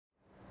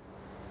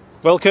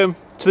Welcome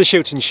to the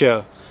shooting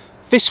show.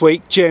 This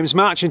week James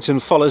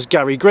Marchington follows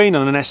Gary Green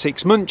on an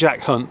Essex muntjac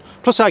hunt,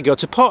 plus I go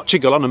to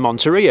Portugal on a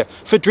Monteria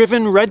for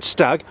driven red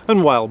stag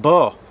and wild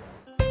boar.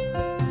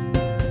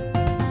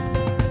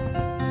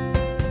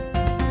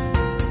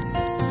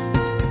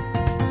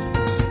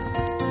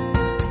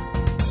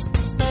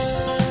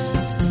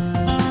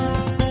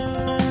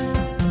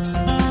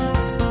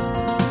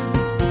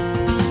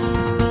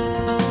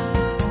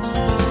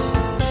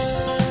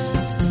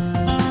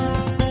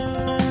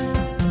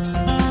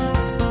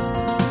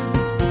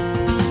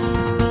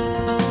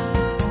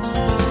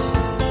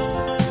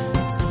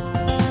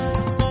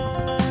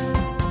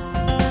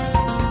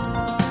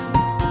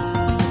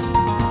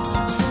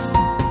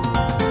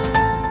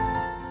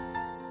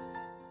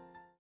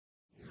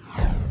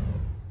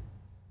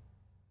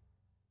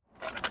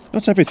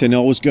 Not everything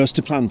always goes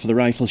to plan for the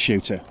rifle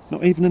shooter,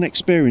 not even an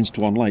experienced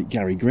one like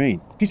Gary Green.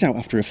 He's out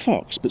after a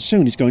fox, but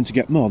soon he's going to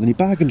get more than he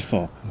bargained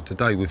for.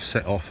 Today we've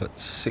set off at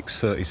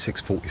 6:30,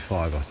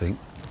 6:45 I think,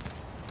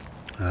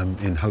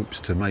 in hopes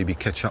to maybe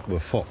catch up with a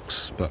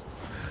fox, but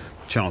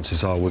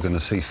chances are we're going to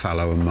see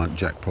fallow and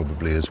muntjac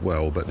probably as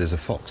well, but there's a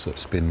fox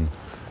that's been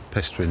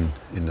pestering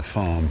in the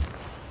farm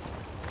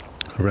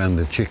around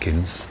the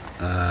chickens.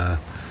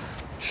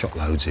 Shot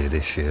loads here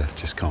this year,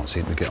 just can't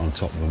seem to get on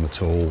top of them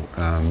at all.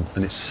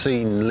 And it's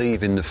seen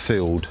leaving the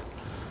field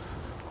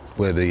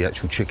where the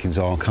actual chickens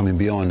are, coming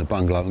behind the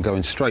bungalow and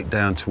going straight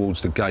down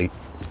towards the gate,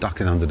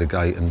 ducking under the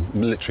gate and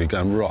literally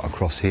going right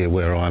across here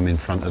where I am in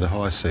front of the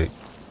high seat.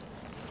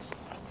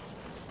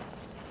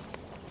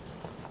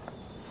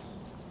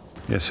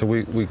 Yeah, so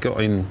we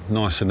got in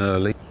nice and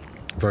early,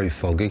 very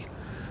foggy,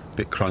 a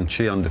bit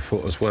crunchy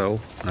underfoot as well.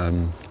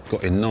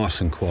 Got in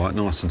nice and quiet,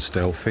 nice and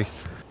stealthy.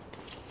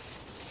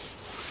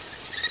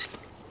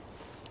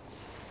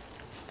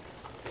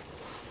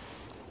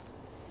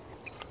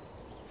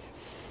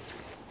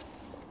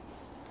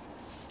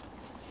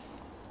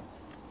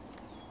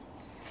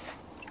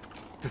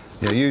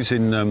 Yeah,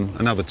 using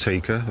another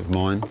Tika of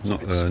mine, not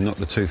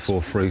the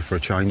 243 for a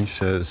change,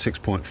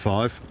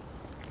 6.5.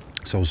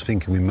 So I was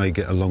thinking we may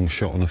get a long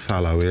shot on a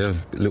fallow here,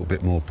 a little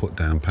bit more put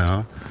down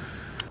power.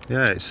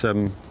 Yeah, it's a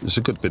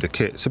good bit of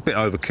kit. It's a bit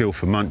overkill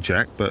for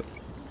muntjac, but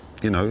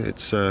you know,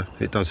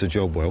 it does the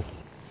job well.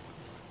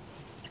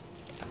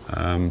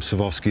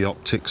 Swarovski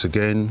optics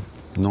again,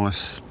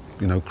 nice,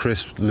 you know,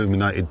 crisp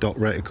illuminated dot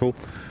reticle.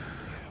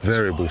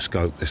 Variable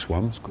scope this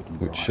one,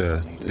 which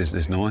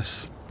is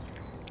nice.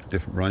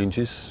 Different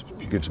ranges,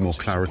 gives more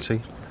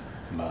clarity.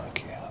 Yeah,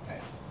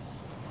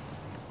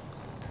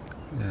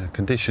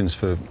 conditions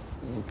for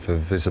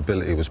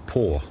visibility was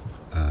poor.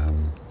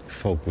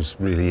 Fog was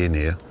really in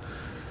here.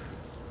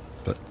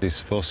 But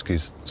these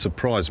Swarovskis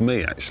surprised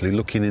me actually,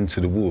 looking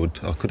into the wood.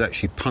 I could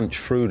actually punch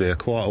through there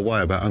quite a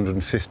way, about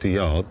 150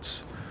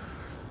 yards.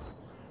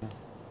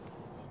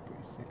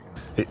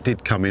 It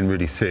did come in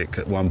really thick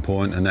at one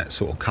point and that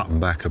sort of cut them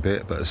back a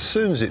bit, but as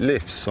soon as it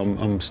lifts,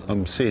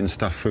 I'm seeing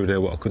stuff through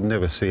there what I could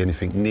never see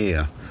anything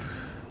near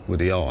with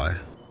the eye.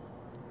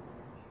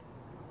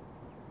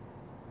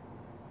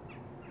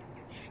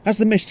 As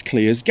the mist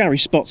clears, Gary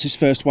spots his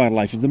first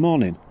wildlife of the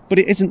morning, but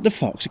it isn't the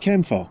fox he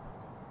came for.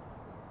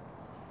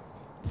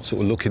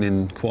 Sort of looking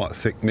in quite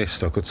thick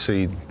mist, I could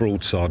see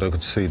broadside, I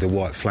could see the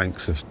white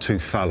flanks of two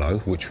fallow,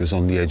 which was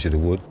on the edge of the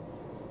wood.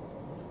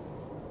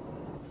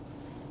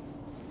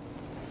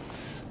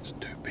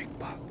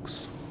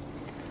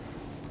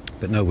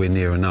 But nowhere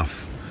near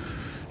enough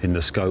in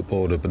the scope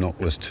or the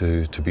binoculars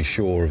to be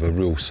sure of a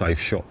real safe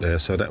shot there,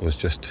 so that was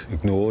just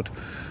ignored.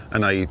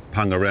 And they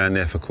hung around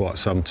there for quite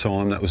some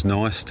time. That was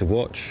nice to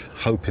watch,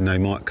 hoping they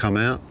might come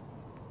out.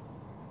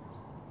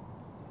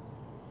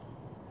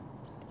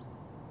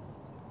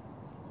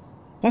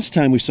 Last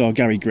time we saw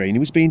Gary Green, he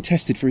was being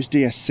tested for his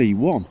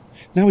DSC-1.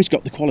 Now he's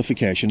got the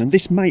qualification, and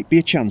this might be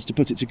a chance to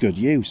put it to good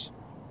use.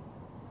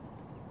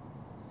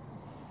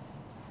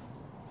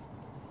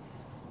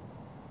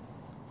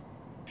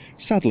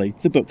 Sadly,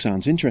 the bucks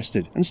aren't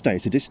interested and stay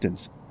at a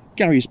distance.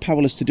 Gary is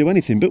powerless to do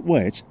anything but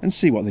wait and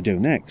see what they do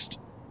next.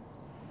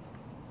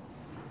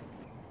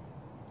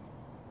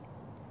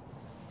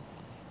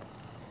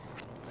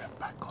 They're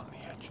back on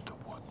the edge of the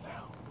wood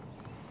now.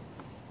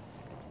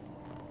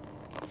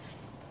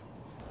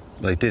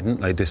 They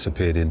didn't, they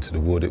disappeared into the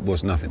wood. It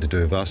was nothing to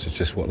do with us, it's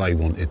just what they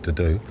wanted to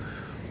do.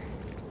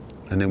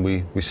 And then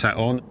we sat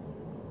on.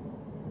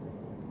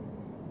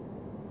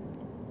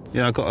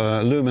 Yeah, I've got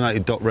an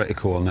illuminated dot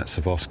reticle on that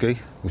Swarovski,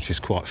 which is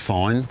quite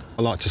fine.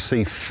 I like to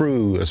see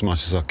through as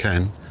much as I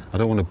can. I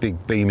don't want a big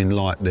beaming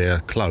light there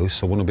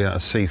close. I want to be able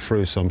to see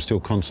through, so I'm still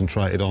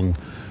concentrated on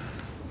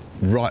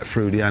right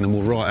through the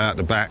animal, right out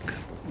the back,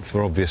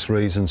 for obvious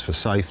reasons, for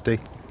safety.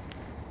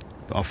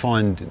 But I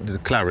find the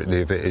clarity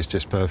of it is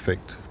just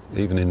perfect.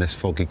 Even in this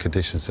foggy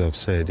conditions, as I've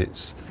said,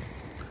 it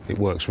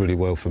works really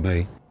well for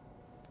me.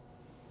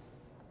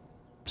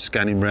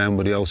 Scanning round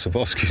with the old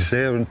Swarovskis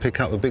there and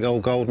pick up a big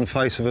old golden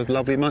face of a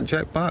lovely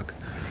muntjac buck.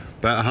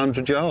 About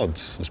 100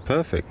 yards, it's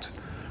perfect.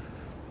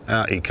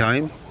 Out he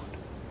came,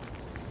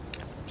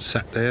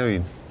 sat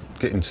there,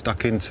 getting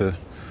stuck into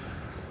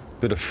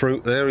Bit of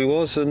fruit there he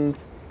was, and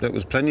there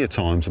was plenty of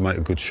time to make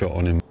a good shot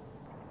on him.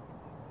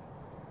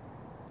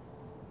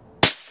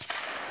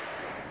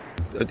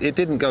 It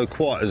didn't go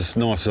quite as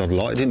nice as I'd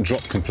like. It didn't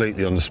drop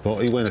completely on the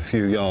spot. He went a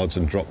few yards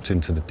and dropped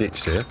into the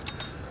ditch there.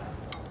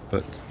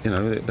 But, you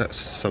know, that's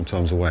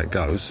sometimes the way it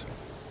goes.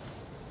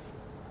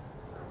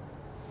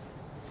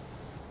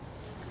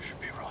 Should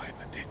be right in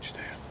the ditch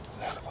there.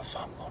 There's a hell of a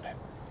thump on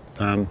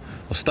it.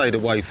 I stayed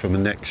away from a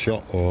neck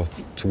shot or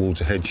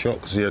towards a head shot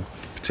because he had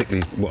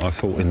particularly what I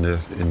thought in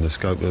the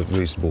scope a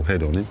reasonable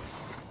head on him.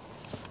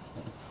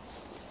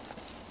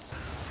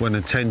 Went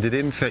and tended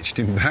him, fetched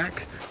him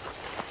back.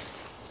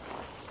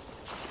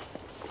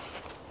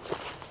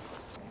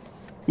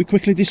 We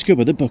quickly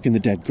discover the buck in the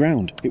dead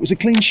ground. It was a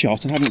clean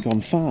shot and hadn't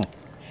gone far.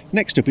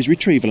 Next up is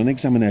retrieval and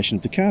examination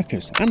of the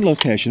carcass and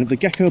location of the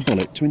gecko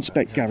bullet to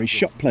inspect Gary's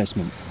shot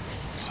placement.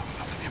 Let's have a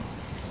look at him.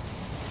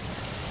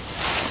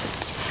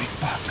 Big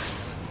buck.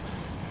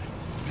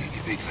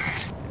 Really big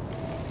lad.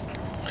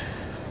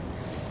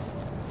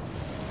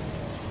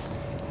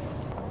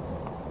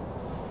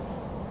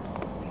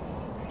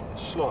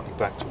 Slightly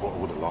back to what I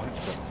would have liked,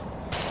 but...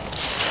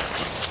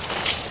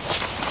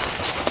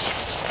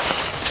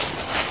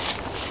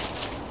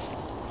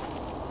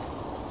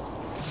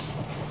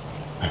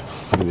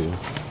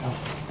 Oh,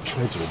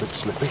 treads are a bit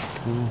slippy.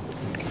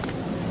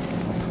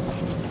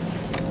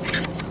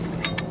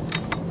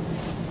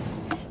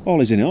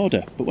 All is in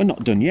order, but we're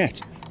not done yet.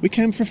 We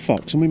came for a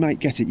fox and we might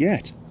get it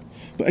yet.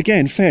 But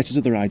again, fate has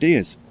other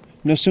ideas.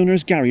 No sooner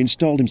has Gary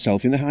installed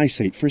himself in the high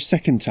seat for a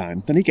second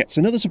time than he gets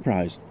another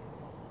surprise.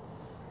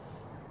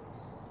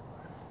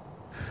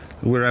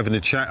 We're having a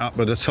chat up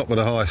at the top of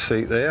the high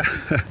seat there.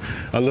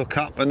 I look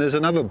up and there's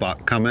another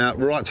buck come out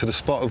right to the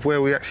spot of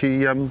where we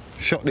actually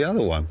shot the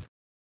other one.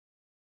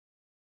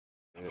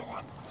 Another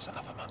one. There's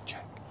another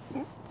muntjac.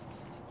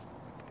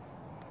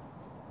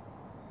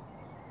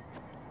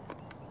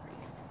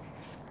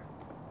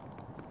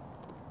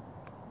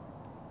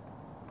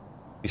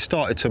 He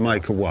started to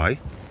make away.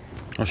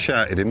 I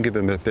shouted him, give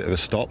him a bit of a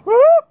stop.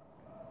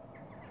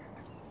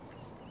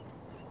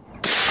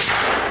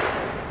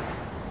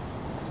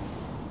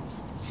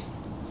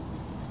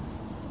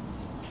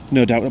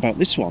 No doubt about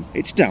this one,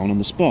 it's down on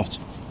the spot.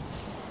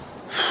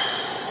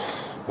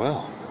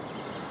 Well,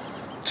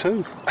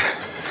 2.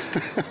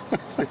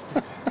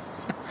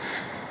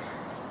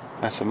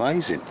 That's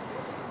amazing.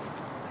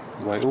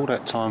 You wait all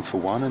that time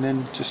for one and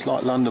then, just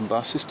like London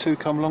buses, 2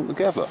 come along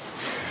together.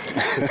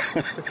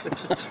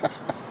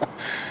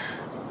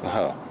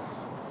 Wow.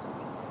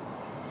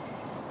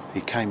 He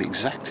came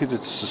exactly to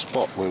the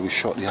spot where we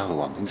shot the other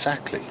one.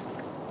 Exactly.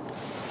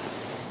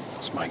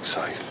 Let's make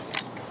safe.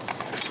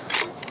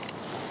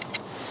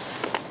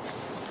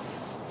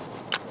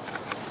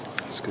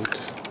 That's good.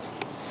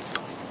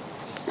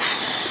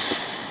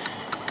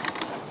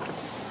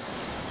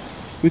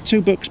 With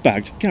 2 bucks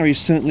bagged, Gary has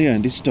certainly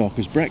earned his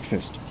stalker's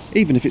breakfast,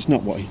 even if it's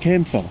not what he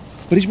came for.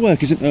 But his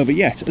work isn't over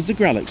yet, as the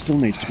gralloch still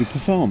needs to be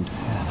performed.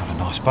 Yeah, another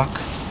nice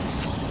buck.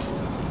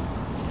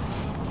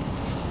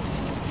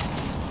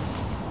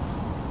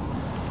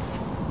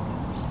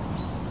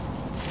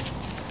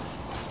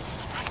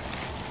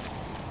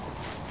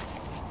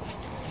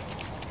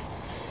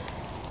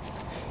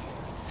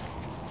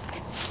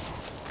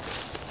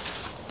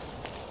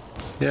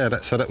 Yeah,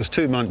 so that was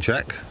 2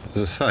 muntjac,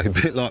 as I say, a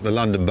bit like the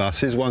London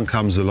buses. One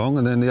comes along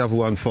and then the other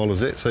one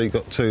follows it, so you've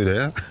got 2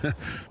 there.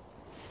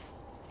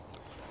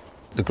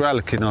 The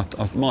gralloching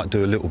I might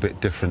do a little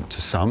bit different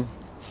to some,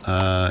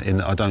 in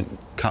that I don't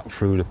cut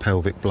through the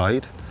pelvic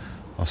blade.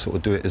 I sort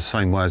of do it the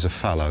same way as a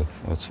fallow.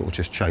 I sort of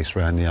just chase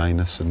around the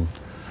anus and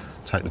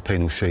take the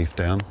penile sheath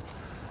down.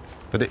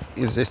 But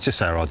it's just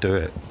how I do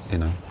it, you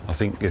know. I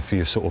think if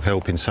you're sort of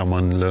helping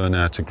someone learn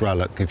how to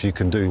gralloch, if you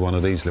can do one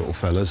of these little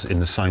fellas in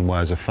the same way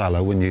as a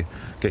fallow, when you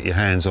get your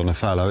hands on a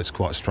fallow, it's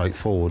quite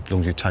straightforward, as long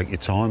as you take your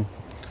time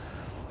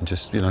and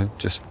just, you know,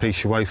 just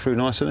piece your way through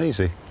nice and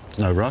easy. There's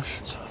no rush.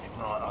 Turn him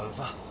right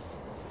over.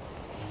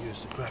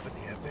 Use the gravity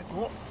a bit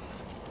more.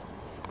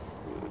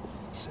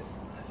 That's it.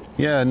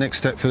 Yeah, next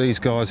step for these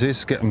guys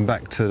is get them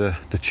back to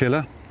the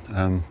chiller,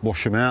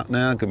 wash them out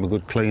now, give them a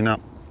good clean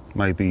up,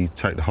 maybe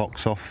take the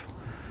hocks off.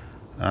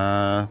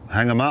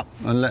 Hang them up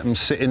and let them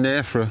sit in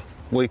there for a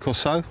week or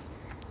so.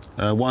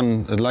 A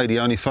lady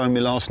only phoned me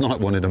last night,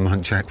 wanted a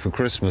muntjac for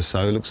Christmas,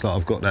 so it looks like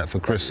I've got that for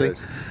Chrissy.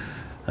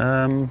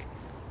 And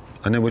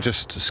then we'll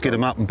just skid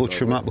them up and butcher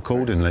them up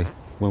accordingly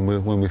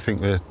when we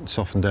think they're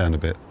softened down a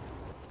bit.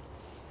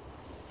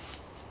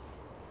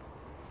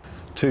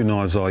 2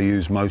 knives I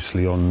use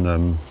mostly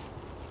on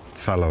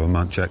fallow and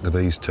muntjac are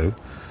these 2.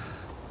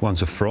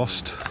 One's a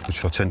frost,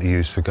 which I tend to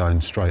use for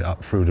going straight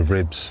up through the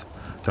ribs.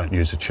 Don't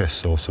use a chest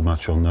saw so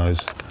much on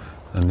those.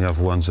 And the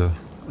other one's a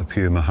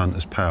Puma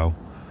Hunter's Pal.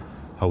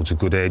 Holds a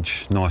good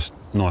edge, nice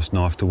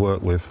knife to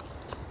work with.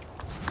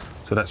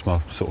 So that's my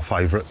sort of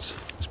favourites.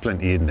 There's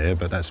plenty in there,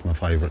 but that's my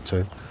favourite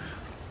too.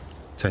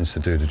 Tends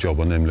to do the job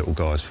on them little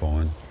guys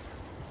fine.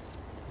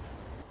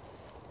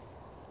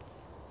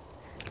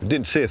 I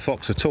didn't see a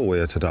fox at all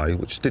here today,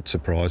 which did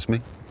surprise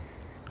me.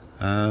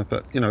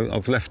 But you know,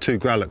 I've left 2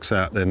 grallocks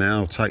out there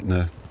now. I've taken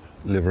the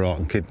liver, heart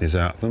and kidneys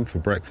out of them for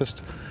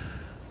breakfast.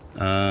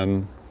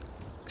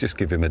 Just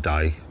give him a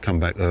day, come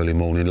back early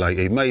morning, late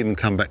evening, may even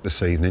come back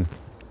this evening,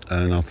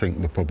 and I think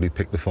we'll probably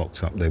pick the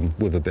fox up then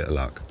with a bit of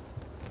luck.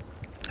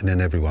 And then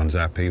everyone's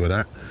happy with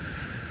that.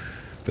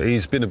 But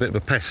he's been a bit of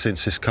a pest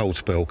since this cold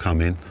spell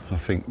come in. I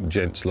think the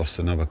gent's lost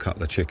another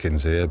couple of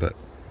chickens here, but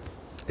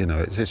you know,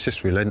 it's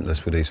just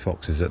relentless with these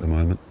foxes at the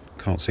moment.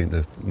 Can't seem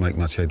to make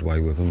much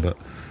headway with them, but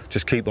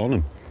just keep on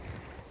them.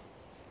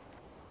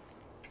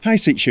 High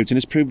seat shooting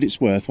has proved its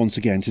worth once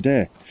again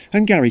today,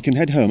 and Gary can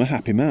head home a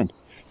happy man.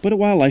 But a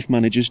wildlife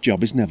manager's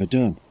job is never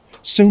done.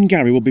 Soon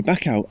Gary will be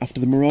back out after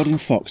the marauding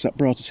fox that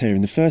brought us here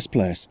in the first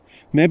place.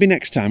 Maybe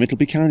next time it'll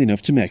be kind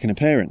enough to make an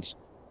appearance.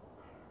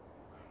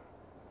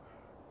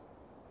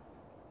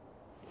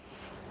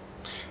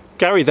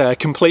 Gary there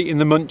completing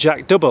the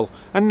muntjac double,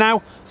 and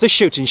now the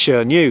shooting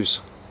show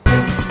news.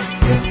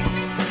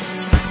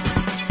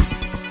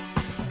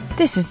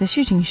 This is the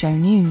shooting show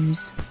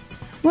news.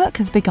 Work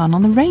has begun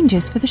on the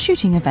ranges for the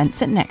shooting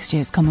events at next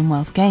year's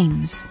Commonwealth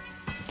Games.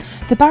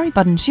 The Barry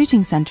Budden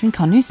Shooting Centre in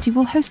Carnoustie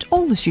will host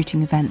all the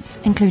shooting events,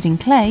 including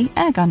clay,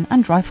 airgun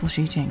and rifle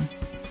shooting.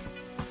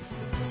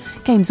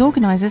 Games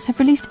organisers have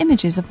released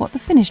images of what the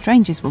finished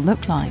ranges will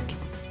look like.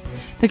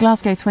 The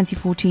Glasgow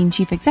 2014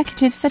 Chief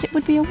Executive said it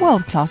would be a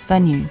world-class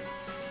venue.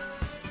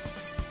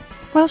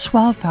 Welsh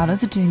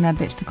wildfowlers are doing their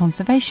bit for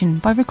conservation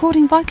by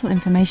recording vital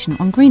information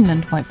on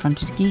Greenland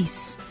white-fronted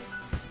geese.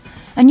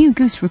 A new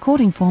goose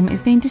recording form is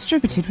being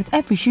distributed with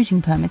every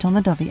shooting permit on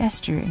the Dovey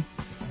estuary.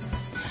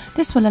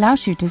 This will allow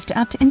shooters to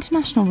add to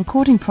international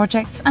recording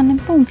projects and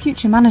inform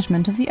future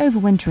management of the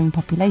overwintering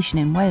population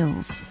in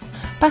Wales.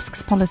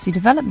 Basque's Policy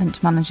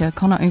Development Manager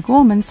Conor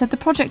O'Gorman said the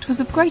project was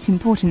of great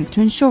importance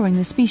to ensuring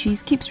the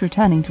species keeps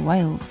returning to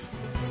Wales.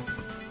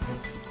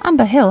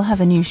 Amber Hill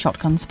has a new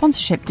shotgun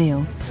sponsorship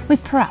deal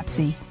with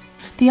Parazzi.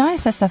 The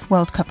ISSF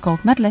World Cup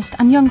gold medalist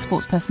and Young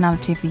Sports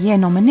Personality of the Year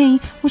nominee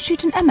will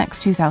shoot an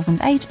MX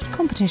 2008 at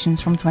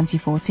competitions from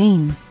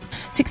 2014.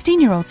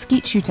 16-year-old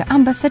skeet shooter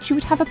Amber said she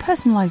would have a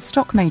personalised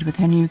stock made with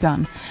her new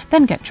gun,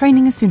 then get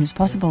training as soon as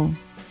possible.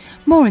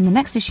 More in the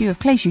next issue of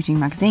Clay Shooting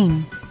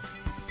magazine.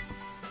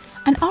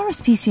 An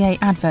RSPCA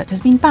advert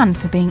has been banned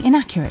for being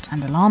inaccurate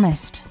and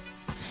alarmist.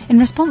 In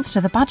response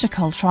to the badger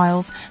cull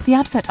trials, the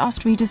advert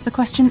asked readers the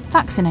question,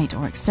 vaccinate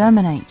or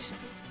exterminate.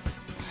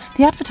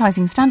 The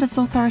Advertising Standards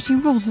Authority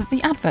ruled that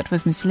the advert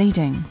was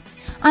misleading.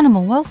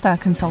 Animal welfare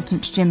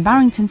consultant Jim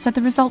Barrington said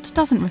the result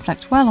doesn't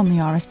reflect well on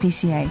the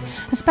RSPCA,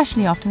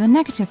 especially after the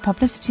negative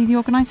publicity the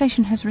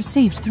organisation has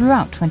received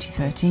throughout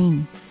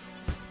 2013.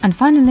 And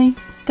finally,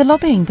 the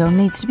lobbying bill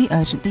needs to be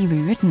urgently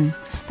rewritten.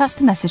 That's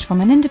the message from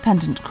an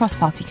independent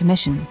cross-party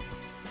commission.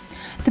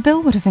 The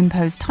bill would have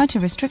imposed tighter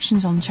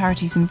restrictions on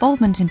charities'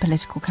 involvement in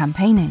political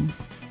campaigning.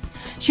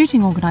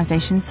 Shooting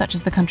organisations such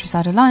as the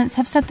Countryside Alliance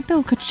have said the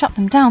bill could shut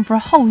them down for a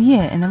whole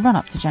year in the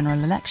run-up to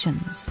general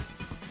elections.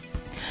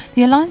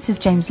 The Alliance's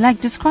James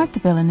Legg described the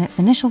bill in its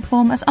initial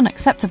form as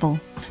unacceptable.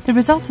 The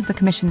result of the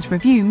Commission's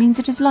review means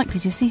it is likely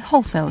to see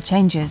wholesale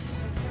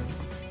changes.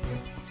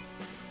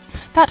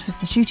 That was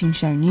the shooting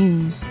show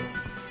news.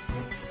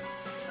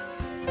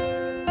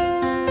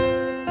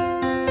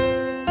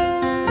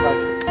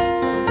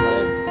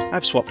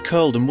 I've swapped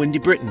cold and windy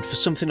Britain for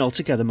something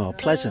altogether more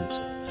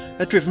pleasant.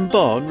 A driven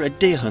boar and red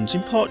deer hunt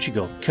in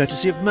Portugal,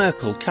 courtesy of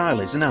Merkel,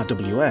 Helix and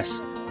RWS.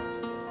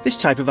 This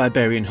type of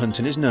Iberian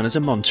hunting is known as a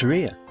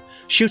Monteria.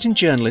 Shooting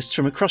journalists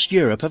from across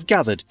Europe have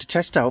gathered to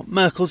test out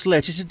Merkel's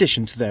latest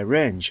addition to their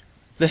range,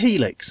 the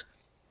Helix.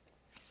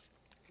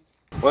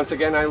 Once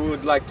again, I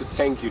would like to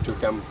thank you to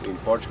come in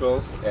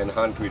Portugal and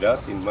hunt with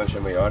us in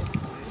Monteria.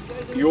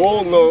 You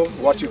all know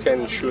what you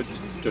can shoot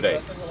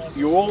today.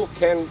 You all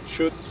can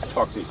shoot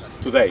foxes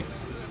today,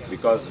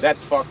 because that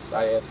fox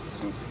I have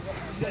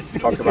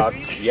talked about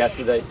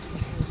yesterday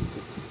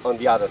on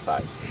the other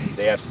side.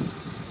 They have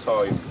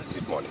saw him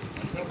this morning.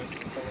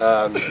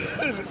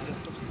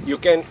 You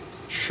can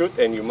shoot,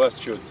 and you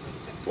must shoot,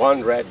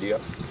 1 red deer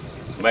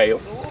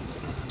male,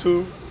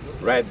 2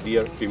 red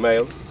deer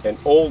females, and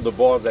all the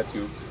boars that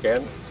you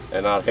can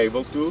and are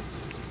able to,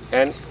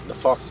 and the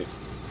foxes,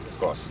 of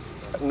course.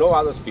 No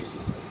other species,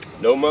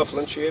 no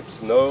muffled sheep,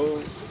 no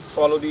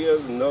fallow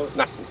deers, no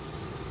nothing.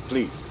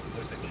 Please,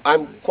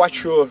 I'm quite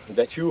sure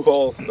that you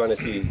all gonna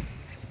see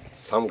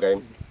some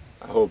game.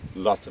 I hope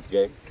lots of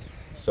game.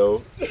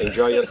 So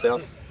enjoy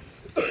yourself.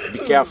 Be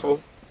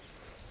careful.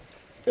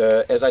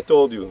 As I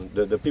told you,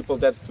 the people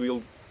that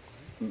will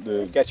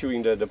get you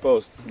in the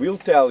post will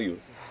tell you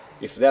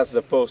if that's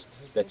the post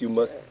that you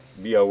must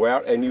be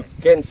aware, and you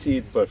can see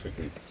it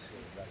perfectly.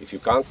 If you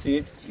can't see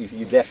it,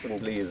 it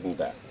definitely isn't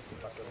there.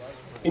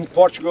 In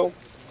Portugal,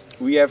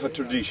 we have a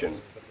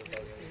tradition.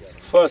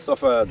 First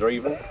of a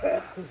driven,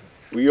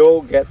 we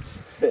all get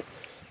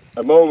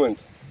a moment.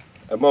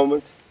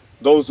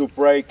 Those who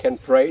pray can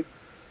pray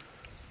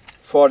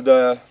for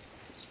the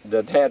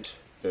dead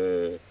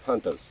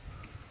hunters.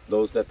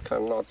 Those that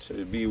cannot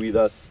be with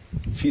us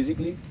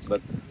physically,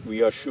 but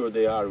we are sure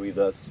they are with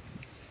us,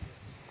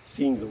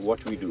 seeing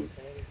what we do.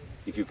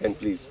 if you can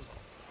please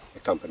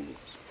accompany me.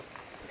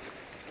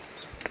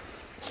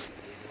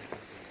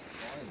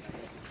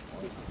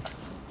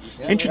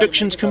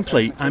 Introductions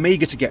complete, I'm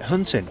eager to get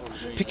hunting.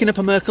 Picking up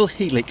a Merkel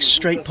Helix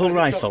straight pull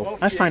rifle,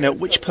 I find out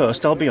which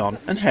post I'll be on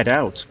and head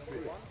out.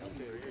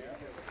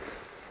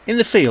 In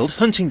the field,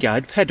 hunting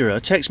guide Pedro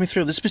takes me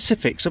through the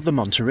specifics of the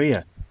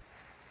Monteria.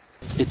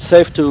 It's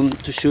safe to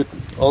shoot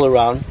all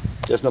around.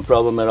 There's no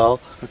problem at all.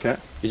 Okay.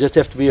 You just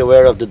have to be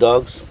aware of the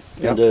dogs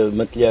and the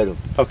Monteria.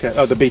 Okay.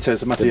 Oh, the beaters,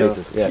 the Monteria.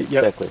 Yeah, Yep.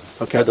 exactly.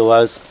 Okay.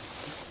 Otherwise,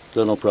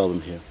 there's no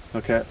problem here.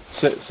 Okay.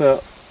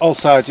 So all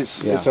sides,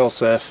 it's all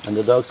safe. And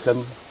the dogs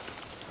come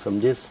from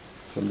this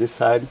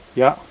side.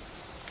 Yeah.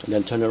 And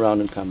then turn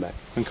around and come back.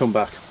 And come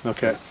back.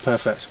 Okay.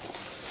 Perfect.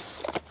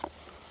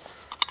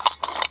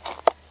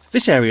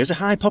 This area has a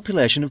high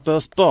population of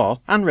both boar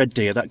and red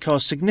deer that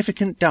cause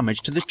significant damage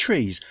to the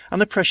trees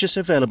and the precious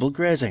available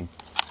grazing.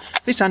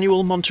 This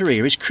annual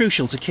Monteria is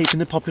crucial to keeping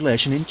the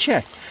population in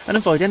check and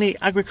avoid any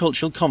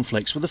agricultural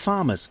conflicts with the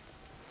farmers.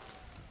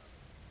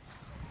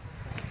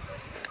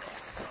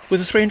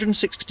 With a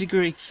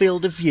 360-degree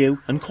field of view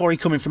and quarry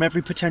coming from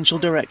every potential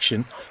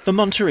direction, the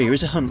Monteria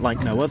is a hunt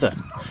like no other,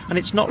 and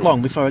it's not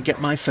long before I get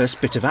my first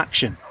bit of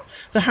action.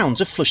 The hounds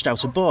have flushed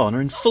out a boar and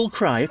are in full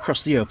cry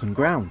across the open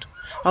ground.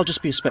 I'll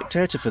just be a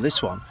spectator for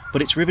this one,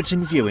 but it's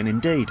riveting viewing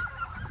indeed.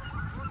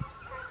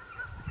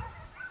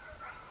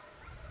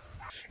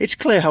 It's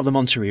clear how the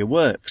Monteria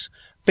works.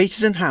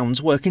 Beaters and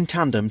hounds work in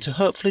tandem to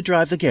hopefully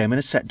drive the game in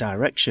a set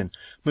direction,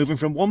 moving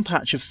from one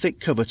patch of thick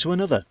cover to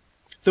another.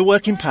 The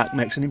working pack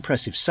makes an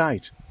impressive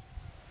sight.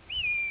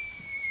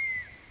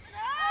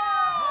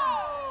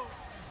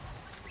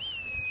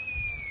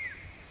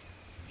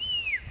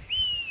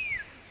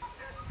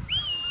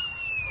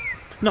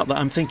 Not that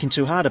I'm thinking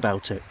too hard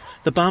about it.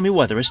 The balmy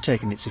weather has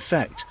taken its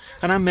effect,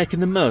 and I'm making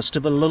the most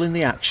of a lull in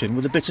the action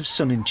with a bit of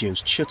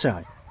sun-induced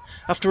shut-eye.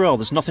 After all,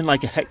 there's nothing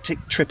like a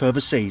hectic trip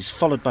overseas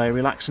followed by a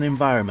relaxing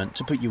environment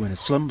to put you in a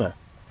slumber.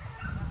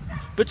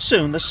 But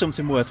soon there's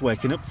something worth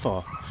waking up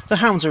for. The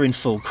hounds are in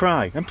full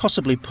cry and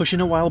possibly pushing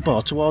a wild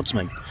boar towards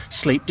me.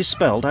 Sleep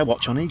dispelled, I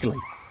watch on eagerly.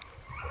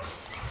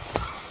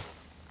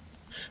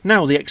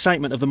 Now the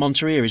excitement of the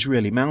Monteria is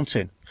really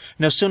mounting.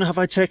 No sooner have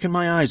I taken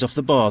my eyes off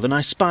the boar than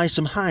I spy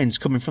some hinds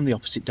coming from the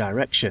opposite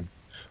direction.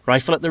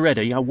 Rifle at the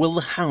ready, I will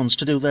the hounds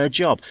to do their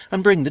job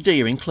and bring the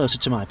deer in closer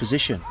to my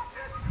position.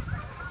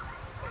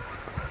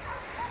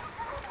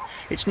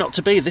 It's not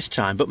to be this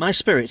time, but my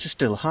spirits are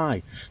still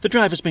high. The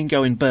drive has been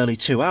going barely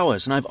 2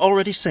 hours and I've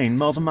already seen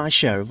more than my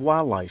share of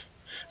wildlife.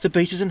 The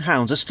beaters and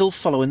hounds are still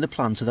following the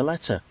plan to the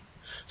letter,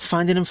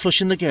 finding and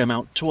flushing the game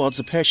out towards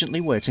the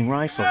patiently waiting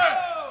rifles.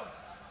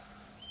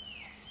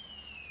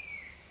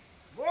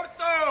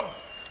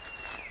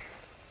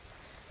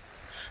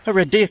 A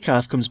red deer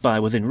calf comes by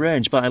within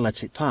range, but I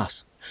let it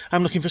pass.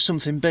 I'm looking for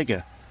something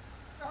bigger.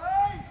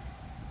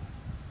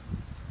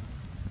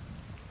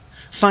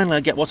 Finally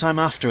I get what I'm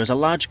after as a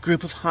large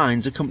group of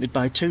hinds accompanied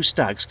by 2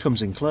 stags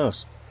comes in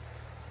close.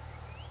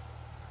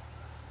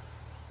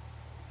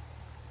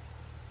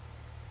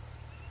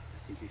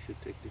 I think you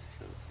should take this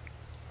shot.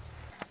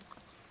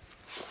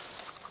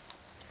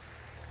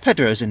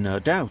 Pedro's in no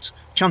doubt.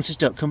 Chances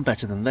don't come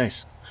better than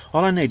this.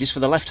 All I need is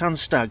for the left-hand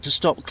stag to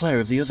stop clear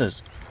of the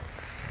others.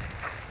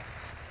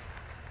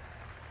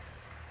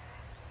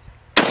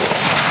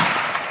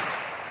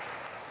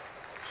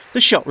 The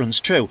shot runs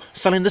true,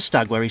 felling the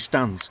stag where he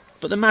stands.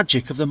 But the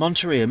magic of the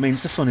Monteria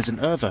means the fun isn't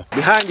over.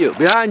 Behind you!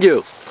 Behind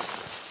you!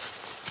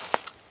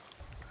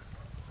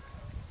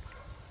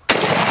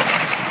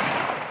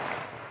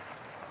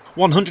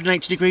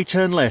 "180-degree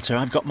turn later,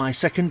 I've got my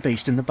second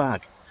beast in the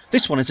bag.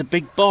 This one is a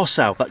big boar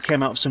sow that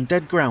came out of some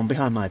dead ground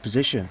behind my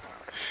position.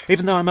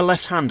 Even though I'm a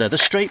left-hander, the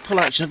straight pull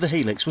action of the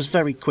Helix was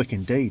very quick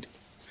indeed.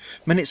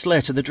 Minutes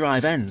later the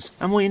drive ends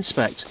and we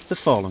inspect the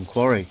fallen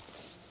quarry.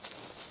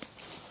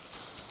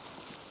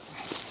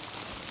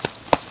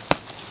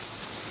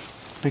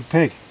 Big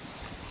pig.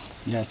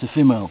 Yeah, it's a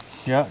female.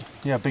 Yeah,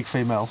 big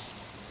female.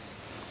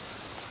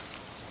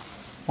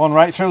 One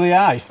right through the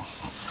eye.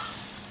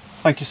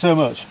 Thank you so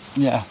much.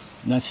 Yeah,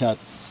 nice shot.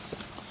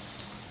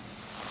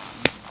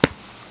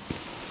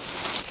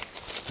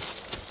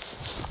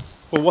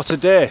 Well, what a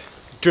day.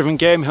 Driven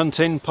game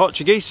hunting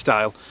Portuguese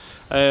style.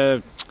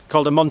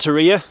 Called a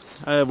Monteria.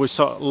 We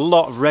saw a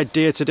lot of red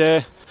deer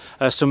today,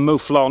 some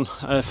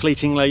mouflon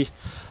fleetingly,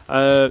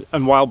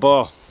 and wild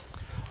boar.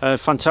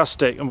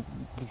 Fantastic.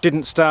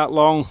 Didn't start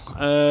long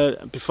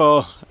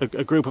before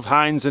a group of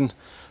hinds and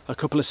a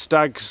couple of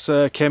stags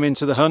came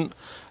into the hunt,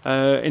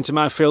 into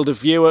my field of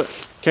view.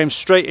 Came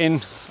straight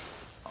in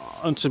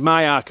onto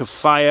my arc of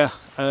fire,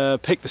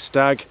 picked the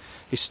stag,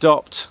 he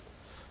stopped.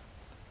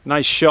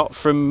 Nice shot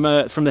from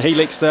the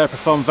Helix there,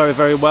 performed very,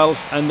 very well,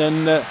 and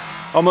then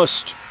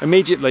almost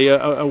immediately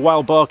a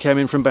wild boar came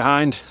in from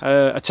behind.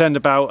 I turned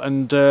about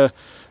and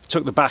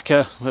took the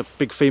backer, a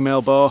big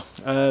female boar,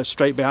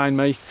 straight behind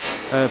me.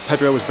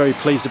 Pedro was very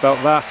pleased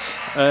about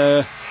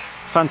that.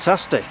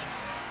 Fantastic.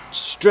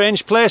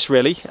 Strange place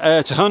really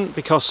to hunt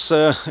because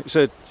it's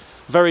a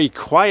very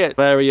quiet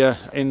area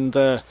in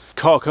the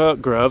cork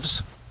oak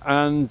groves,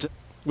 and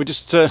we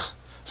just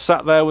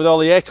sat there with all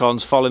the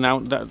acorns falling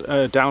out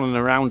down and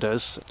around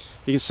us.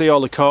 You can see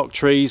all the cork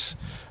trees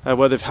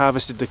where they've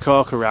harvested the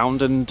cork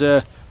around,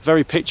 and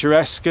very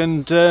picturesque,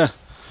 and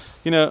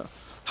you know,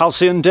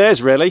 halcyon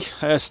days really.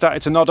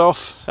 Started to nod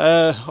off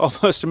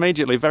almost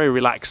immediately, very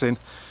relaxing.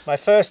 My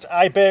first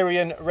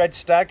Iberian red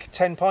stag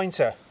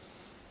 10-pointer.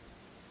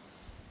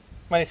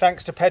 Many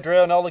thanks to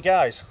Pedro and all the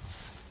guys.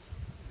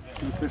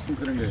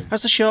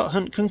 As the short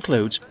hunt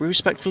concludes, we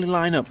respectfully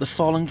line up the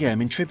fallen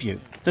game in tribute.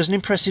 There's an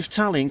impressive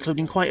tally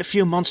including quite a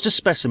few monster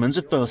specimens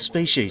of both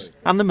species,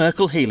 and the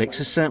Merkel Helix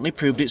has certainly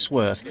proved its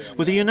worth,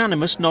 with a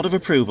unanimous nod of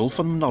approval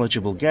from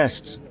knowledgeable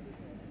guests.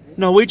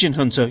 Norwegian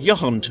hunter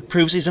Johan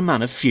proves he's a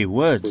man of few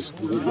words.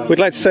 We'd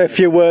like to say a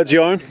few words,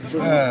 Johan.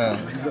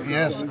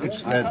 Yes,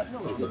 it's dead.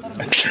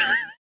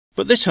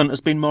 But this hunt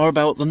has been more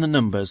about than the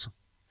numbers.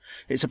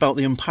 It's about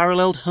the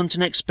unparalleled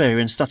hunting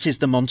experience that is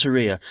the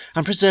Monteria,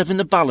 and preserving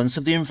the balance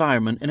of the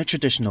environment in a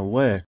traditional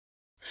way.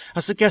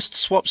 As the guests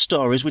swap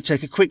stories, we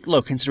take a quick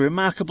look into the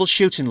remarkable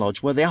shooting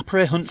lodge where the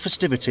après hunt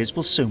festivities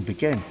will soon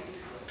begin.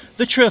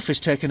 The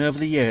trophies taken over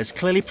the years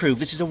clearly prove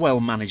this is a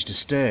well-managed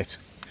estate.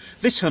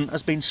 This hunt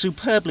has been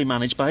superbly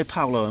managed by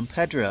Paolo and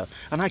Pedro,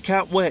 and I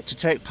can't wait to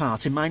take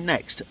part in my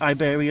next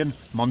Iberian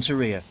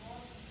Monteria.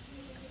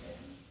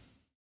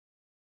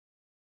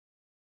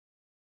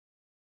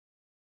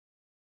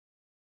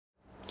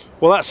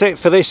 Well, that's it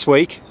for this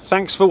week.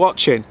 Thanks for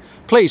watching.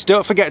 Please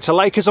don't forget to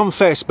like us on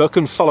Facebook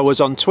and follow us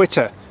on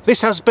Twitter.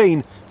 This has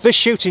been The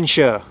Shooting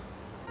Show.